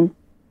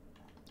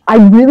 I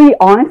really,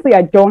 honestly,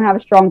 I don't have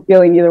a strong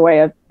feeling either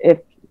way of if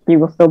he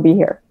will still be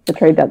here, the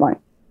trade deadline.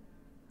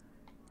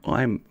 Well,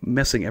 I'm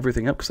messing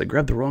everything up because I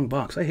grabbed the wrong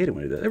box. I hate it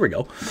when I do that. There we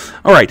go.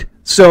 All right.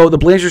 So the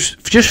Blazers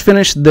just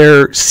finished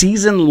their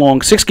season-long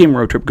 6-game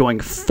road trip going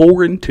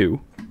 4-2.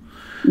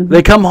 Mm-hmm.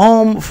 They come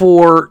home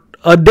for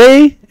a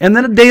day and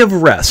then a day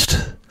of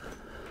rest.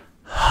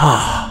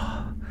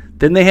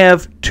 Then they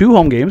have 2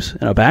 home games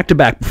and a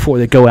back-to-back before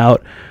they go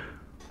out.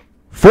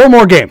 4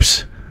 more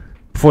games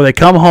before they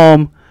come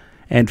home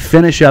and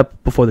finish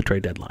up before the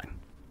trade deadline.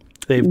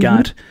 They've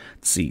got,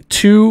 let's see,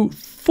 2,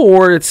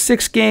 4, it's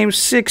 6 games,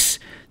 6,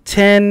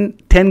 10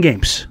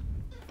 games.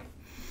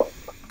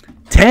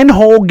 10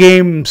 whole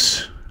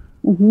games,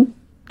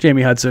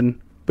 Jamie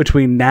Hudson,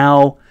 between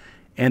now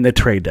and the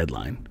trade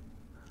deadline.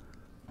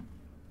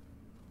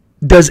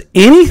 Does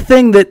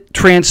anything that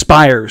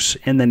transpires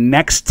in the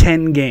next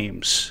 10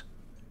 games,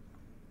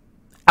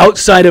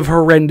 outside of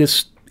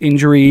horrendous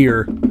injury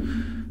or,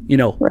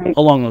 Right.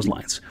 along those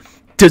lines,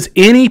 does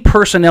any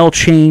personnel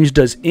change,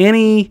 does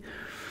any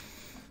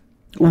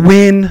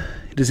win,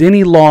 does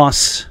any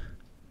loss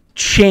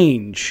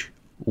change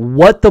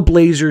what the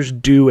Blazers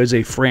do as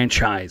a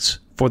franchise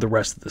for the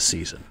rest of the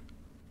season?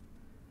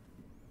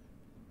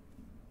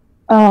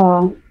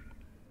 I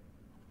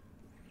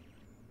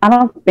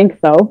don't think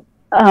so.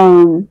 I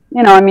know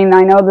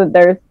that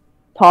there's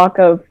talk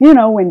of,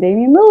 when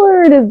Damian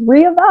Lillard is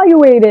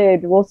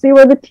reevaluated, we'll see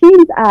where the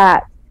team's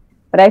at.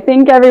 But I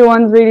think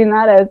everyone's reading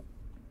that as,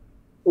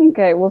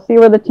 okay, we'll see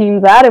where the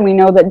team's at. And we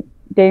know that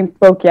Dame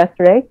spoke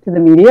yesterday to the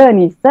media, and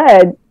he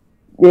said,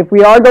 if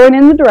we are going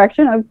in the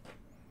direction of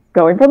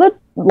going for the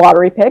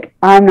lottery pick,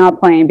 I'm not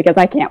playing because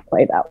I can't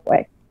play that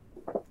way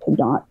to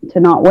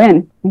not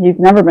win. He's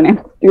never been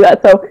able to do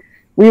that. So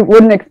we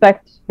wouldn't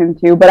expect him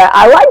to. But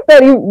I like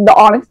that the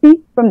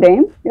honesty from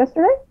Dame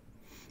yesterday.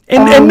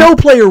 And no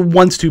player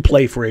wants to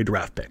play for a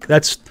draft pick.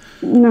 That's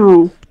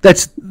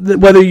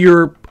whether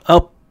you're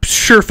a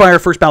surefire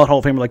first ballot Hall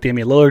of Famer like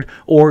Damian Lillard,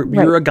 or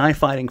you're a guy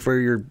fighting for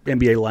your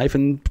NBA life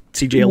and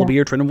CJ Elleby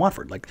or Trendon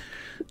Watford. Like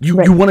you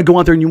want to go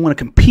out there and you want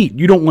to compete.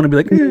 You don't want to be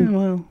like,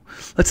 well,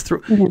 let's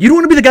throw. You don't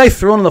want to be the guy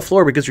thrown on the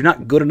floor because you're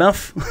not good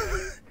enough.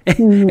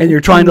 And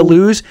you're trying to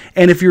lose.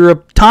 And if you're a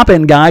top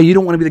end guy, you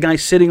don't want to be the guy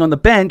sitting on the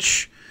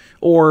bench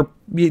or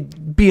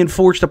being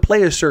forced to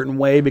play a certain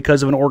way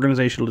because of an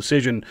organizational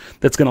decision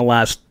that's going to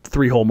last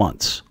 3 whole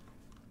months.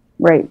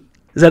 Right.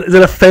 Is that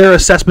a fair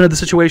assessment of the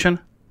situation?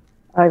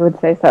 I would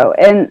say so.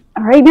 And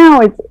right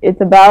now it is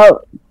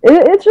about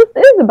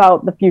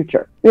the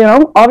future.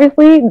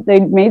 Obviously they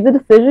made the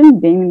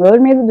decision, Damian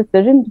Lillard made the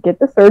decision to get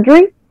the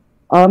surgery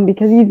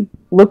because he's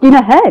looking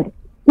ahead.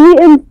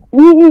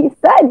 He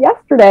said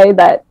yesterday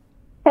that,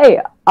 hey,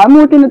 I'm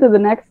looking into the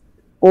next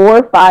 4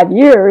 or 5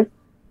 years.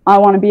 I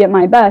want to be at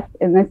my best,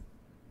 and this,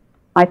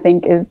 I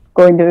think, is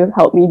going to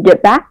help me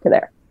get back to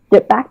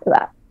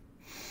that.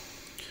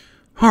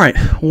 All right,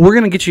 we're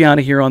going to get you out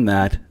of here on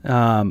that.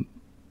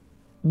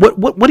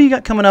 What do you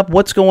got coming up?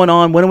 What's going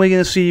on? When are we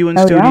going to see you in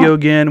studio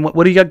again?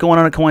 What do you got going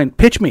on at Coin?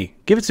 Pitch me.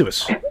 Give it to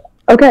us.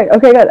 Okay,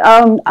 good.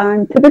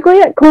 I'm typically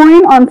at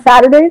Coin on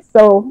Saturdays,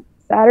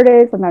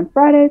 sometimes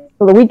Fridays,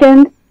 for the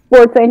weekend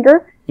sports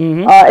anchor.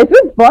 Mm-hmm. It's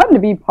been fun to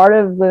be part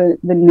of the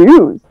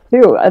news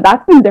too.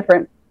 That's been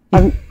different.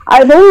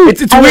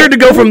 It's weird to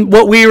go from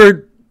what we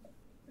were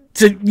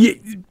to.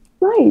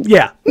 Right.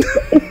 Yeah.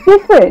 It's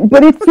different,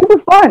 but it's super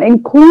fun.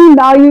 And Clean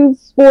values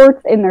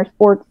sports in their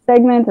sports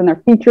segments and their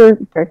features.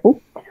 It's very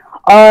cool.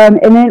 And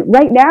then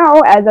right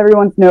now, as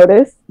everyone's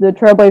noticed, the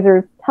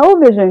Trailblazers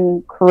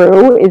television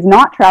crew is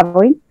not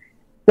traveling.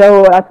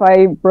 So that's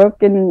why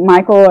Brooke and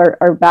Michael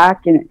are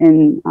back,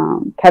 and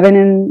Kevin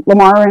and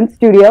Lamar are in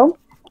studio.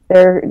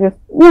 They're just,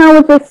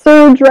 with the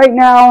surge right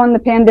now in the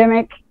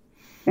pandemic.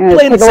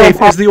 Playing it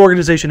safe, as the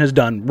organization has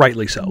done,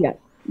 rightly so.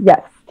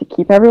 Yes, to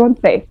keep everyone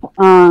safe.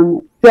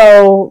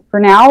 So for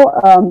now,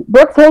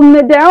 Brooke's holding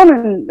it down,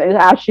 and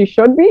as she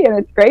should be, and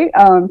it's great.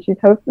 She's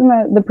hosting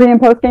the pre- and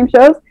post-game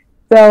shows.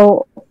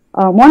 So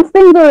once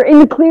things are in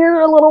the clear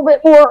a little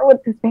bit more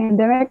with this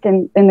pandemic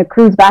and the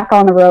crew's back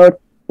on the road,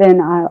 then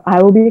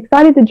I will be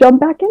excited to jump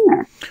back in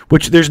there.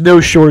 Which there's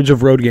no shortage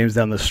of road games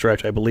down the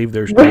stretch. I believe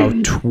there's now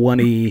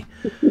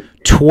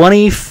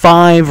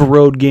 25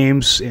 road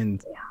games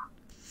and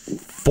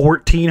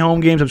 14 home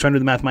games. I'm trying to do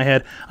the math in my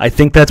head. I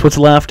think that's what's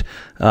left.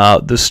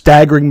 The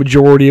staggering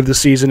majority of the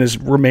season is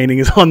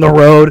on the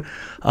road.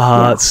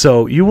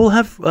 So you will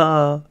have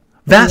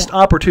vast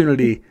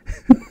opportunity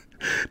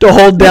to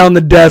hold down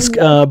the desk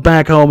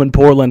back home in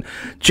Portland.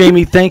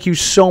 Jamie, thank you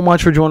so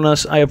much for joining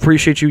us. I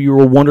appreciate you. You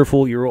were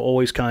wonderful. You were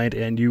always kind,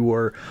 and you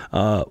were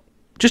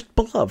just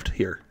beloved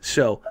here.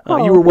 So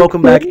you were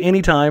welcome back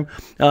anytime.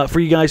 For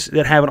you guys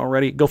that haven't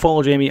already, go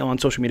follow Jamie on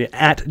social media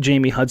at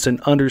Jamie Hudson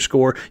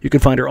 _. You can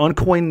find her on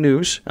Coin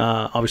News.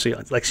 Obviously,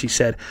 like she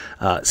said,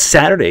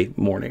 Saturday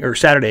morning or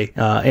Saturday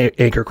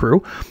anchor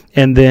crew.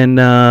 And then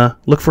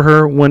look for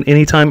her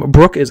anytime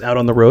Brooke is out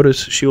on the road, as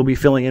she will be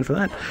filling in for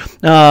that.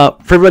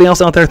 For everybody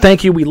else out there,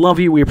 thank you. We love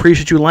you. We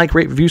appreciate you. Like,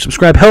 rate, review,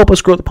 subscribe. Help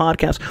us grow the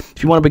podcast.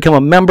 If you want to become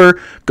a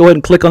member, go ahead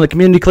and click on the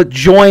community. Click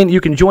join.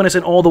 You can join us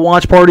in all the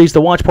watch parties.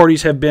 The watch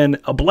parties have been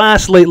a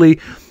blast lately.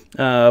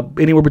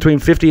 Anywhere between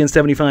 50 and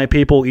 75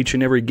 people each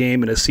and every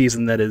game in a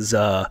season that is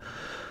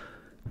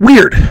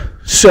weird.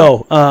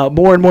 So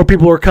more and more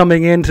people are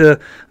coming into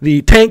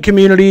the tank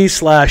community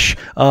 /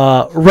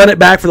 run it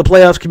back for the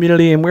playoffs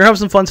community, and we're having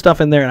some fun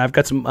stuff in there, and I've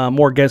got some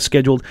more guests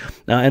scheduled.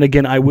 And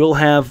again, I will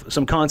have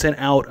some content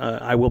out.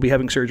 I will be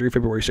having surgery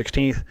February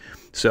 16th.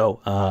 So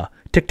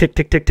tick, tick,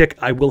 tick, tick, tick.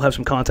 I will have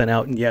some content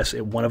out, and yes,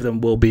 one of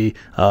them will be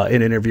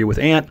an interview with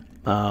Ant.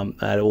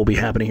 That will be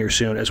happening here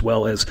soon, as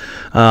well as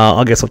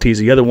I guess I'll tease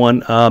the other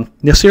one.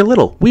 Nasir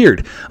Little,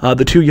 weird.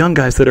 The two young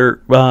guys that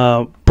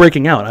are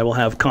breaking out. I will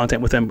have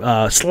content with them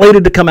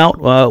slated to come out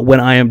when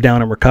I am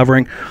down and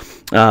recovering.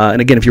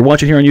 And again, if you're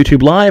watching here on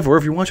YouTube Live or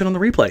if you're watching on the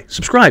replay,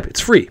 subscribe. It's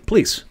free,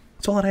 please.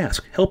 That's all I'd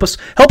ask. Help us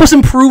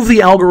improve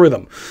the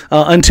algorithm.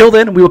 Until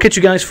then, we will catch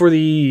you guys for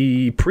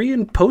the pre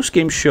and post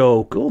game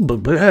show.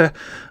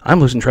 I'm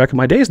losing track of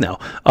my days now.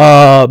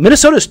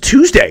 Minnesota's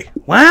Tuesday.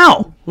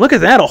 Wow, look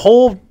at that! A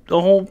whole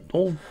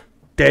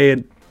day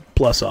and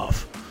plus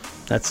off.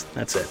 That's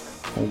it.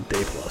 Whole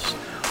day plus.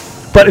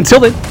 But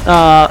until then,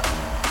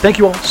 thank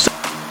you all.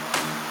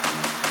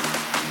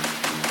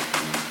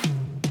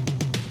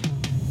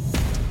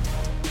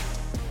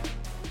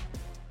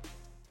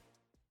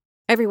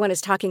 Everyone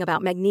is talking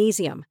about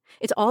magnesium.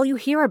 It's all you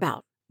hear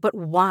about. But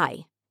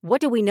why?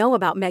 What do we know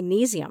about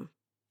magnesium?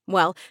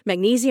 Well,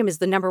 magnesium is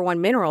the number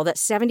one mineral that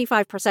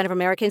 75% of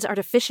Americans are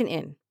deficient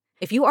in.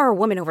 If you are a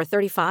woman over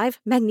 35,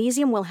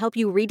 magnesium will help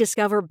you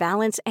rediscover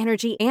balance,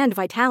 energy, and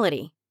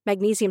vitality.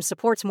 Magnesium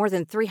supports more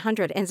than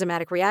 300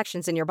 enzymatic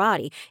reactions in your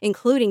body,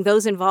 including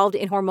those involved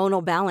in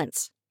hormonal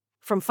balance.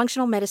 From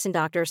functional medicine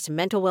doctors to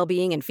mental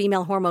well-being and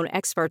female hormone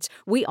experts,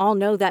 we all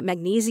know that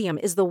magnesium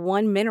is the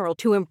one mineral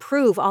to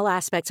improve all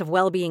aspects of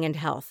well-being and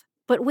health.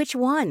 But which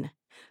one?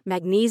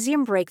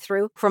 Magnesium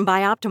Breakthrough from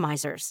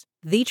Bioptimizers,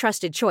 the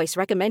trusted choice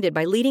recommended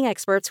by leading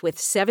experts with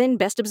 7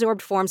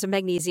 best-absorbed forms of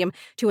magnesium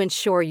to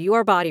ensure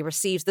your body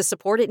receives the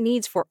support it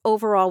needs for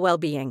overall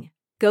well-being.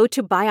 Go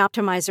to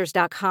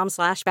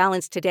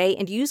bioptimizers.com/balance today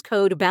and use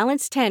code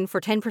BALANCE10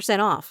 for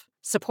 10% off.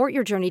 Support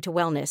your journey to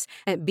wellness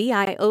at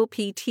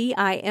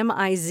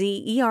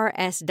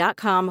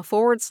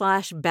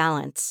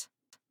bioptimizers.com/balance.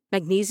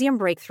 Magnesium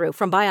Breakthrough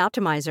from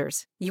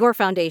Bioptimizers, your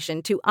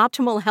foundation to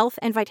optimal health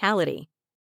and vitality.